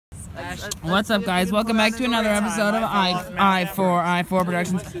What's up, guys? Welcome back to another episode of I4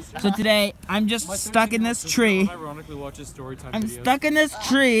 Productions. So today, I'm just stuck in this tree. I'm stuck in this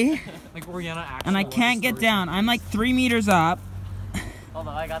tree, and I can't get down. I'm like 3 meters up. Hold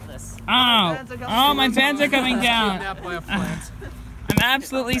on, I got this. Oh, my pants are coming down. I'm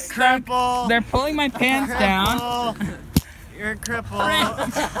absolutely stuck. They're pulling my pants down. You're a cripple.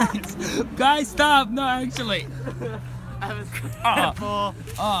 Guys, stop. No, actually. I was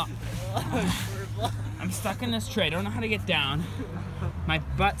I'm stuck in this tree. I don't know how to get down. My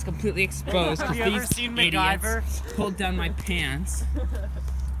butt's completely exposed because these idiots pulled down my pants.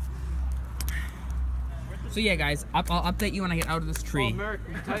 So yeah, guys, I'll update you when I get out of this tree.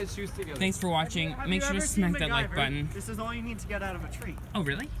 Thanks for watching. Make sure to smack that like button. This is all you need to get out of a tree. Oh,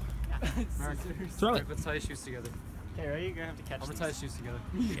 really? Merc, Throw it. Let's tie your shoes together. Okay, are you gonna have to catch I'm gonna tie your shoes together.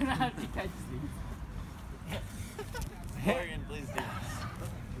 You're gonna have to catch these. Morgan, please do.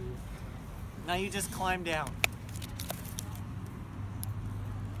 Now you just climb down.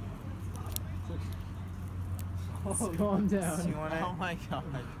 Oh, calm down. So you wanna, Oh my god.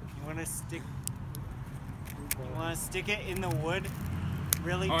 You wanna stick it in the wood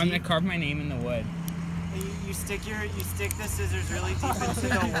really deep. I'm gonna carve my name in the wood. You stick the scissors really deep into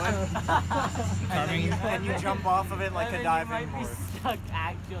the wood, and you jump off of it like a diving board. You might be stuck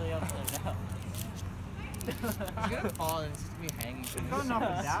actually upside down. He's gonna fall and he's gonna be hanging. You've gone off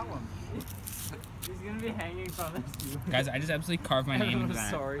of that one. He's gonna be hanging from this view. Guys, I just absolutely carved my name into that.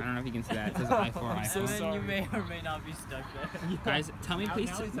 Sorry. I don't know if you can see that. It says I4. So then you may or may not be stuck there. Guys, tell me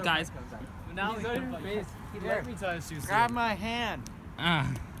please, guys. Now he's on your face. Let me tie his shoes Grab together. my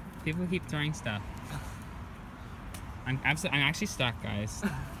hand. People keep throwing stuff. I'm actually stuck, guys.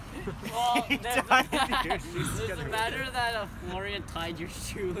 Well, Your does shoes it matter that Floria tied your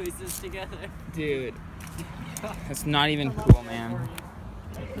shoelaces together? Dude, that's not even cool, man.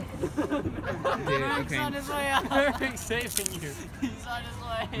 Dude, Eric's on okay. his way out. Eric's saving you. He's on his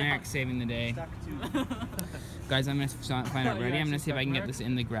way out. Eric's saving the day. Guys, I'm gonna find out ready. I'm gonna see if I can get this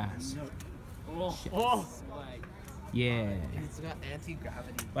in the grass. Oh. Yeah. It's got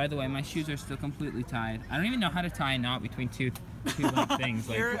anti-gravity. By the way, my shoes are still completely tied. I don't even know how to tie a knot between two like things.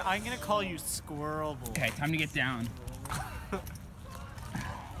 Like, I'm gonna call you Squirrel Boy. okay, time to get down.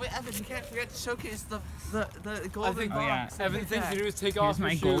 Wait, Evan, you can't forget to showcase the golden think- Oh yeah. box. Evan, the thing to do is take Here's off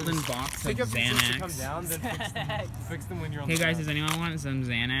my your shoes. golden box of Take up your shoes to come Xanax. down, then fix them when you're on Hey the guys, ground. does anyone want some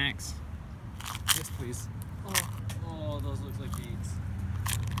Xanax? Yes, please. Oh, those look like beads.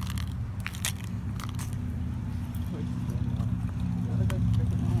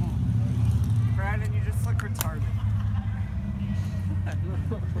 Brandon, you just look retarded.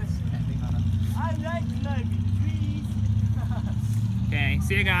 I like climbing trees. Okay,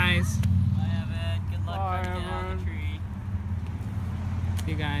 see you guys. Bye, Evan. Good luck Bye, climbing down Evan. the tree.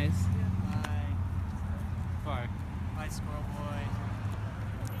 See you guys. Bye. Bye. Bye, Squirrel Boy.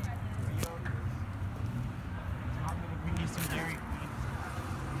 I'm gonna bring you some Dairy Queen.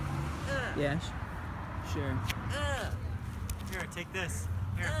 Yeah, sure. Here, take this.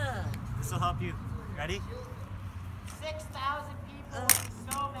 Here. This will help you. Ready? 6,000 people are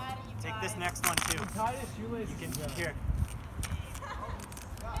so mad at you Take guys. this next one too. Tie his shoelaces. You can here.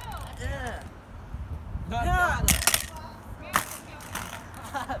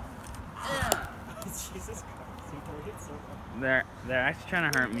 Jesus Christ. They're actually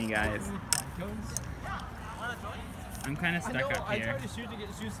trying to hurt me, guys. I'm kind of stuck up I here. tried to get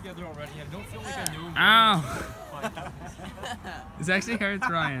the shoes together already. I don't feel like I knew. Ow! This actually hurts,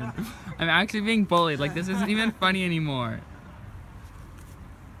 Ryan. I'm actually being bullied. Like, this isn't even funny anymore.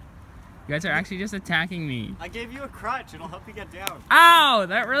 You guys are actually just attacking me. I gave you a crutch. It'll help you get down. Ow!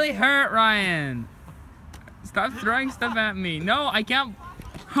 That really hurt, Ryan. Stop throwing stuff at me. No, I can't.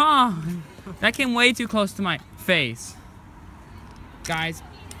 Huh. That came way too close to my face. Guys.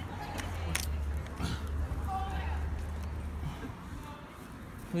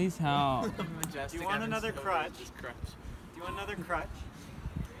 Please help. Do you want another crutch? Do you want another crutch?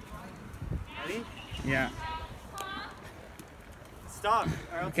 Ready? Yeah. Stop.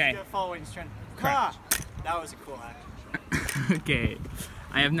 Or else Okay. he's gonna follow his trend. Crutch. That was a cool action. Okay.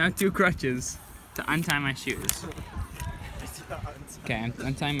 I have now 2 crutches to untie my shoes. Okay, I'm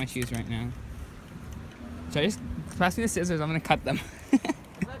untying my shoes right now. So just pass me the scissors, I'm gonna cut them.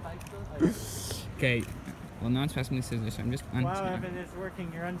 Okay. Well, no one's passing me the scissors, so I'm just Wow, Evan, it's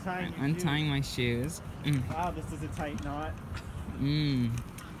working. You're untying your untying my shoes. Mm. Wow, this is a tight knot.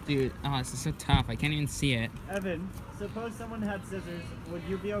 Dude, oh, this is so tough. I can't even see it. Evan, suppose someone had scissors. Would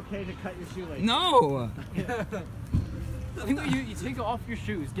you be okay to cut your shoelace? No! I think you take off your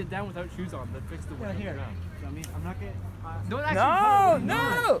shoes, get down without shoes on, then fix the Yeah, one. here. I'm not getting. Don't actually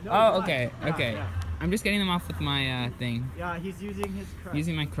No, put it- no! Oh, okay, okay. Yeah. I'm just getting them off with my thing. Yeah, he's using his crutch.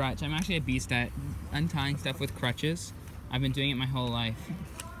 Using my crutch. I'm actually a beast at untying stuff with crutches. I've been doing it my whole life.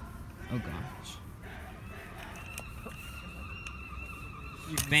 Oh gosh.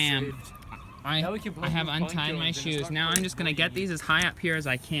 Bam. I Now we can I have both do untied fine my cones and shoes. start Now I'm playing. just gonna get these as high up here as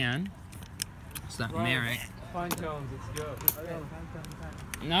I can. So that Merrick. Fine cones, let's go.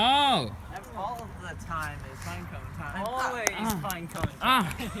 No! That's all of the time is fine cone time. Always Ah. fine cone.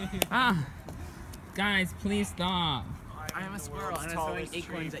 Ah! Ah! Guys, please stop. I am a squirrel and I'm throwing Tallest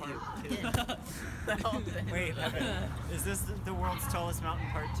acorns tree at you. Wait, is this the world's tallest mountain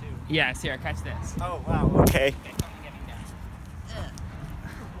part 2? Yes, here, catch this. Oh wow. Okay.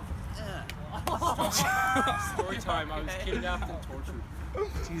 Story time, I was kidnapped and tortured.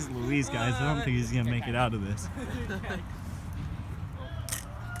 Jeez Louise, guys, I don't think he's gonna make it out of this. There you go,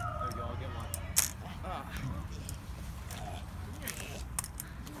 I'll get one.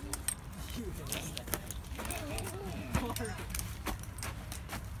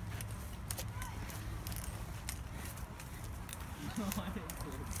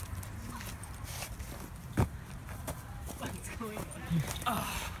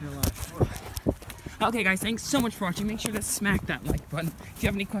 Okay, guys, thanks so much for watching. Make sure to smack that like button. If you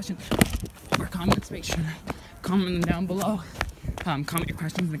have any questions or comments, make sure to comment them down below. Comment your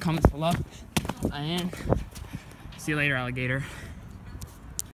questions in the comments below. And see you later, alligator.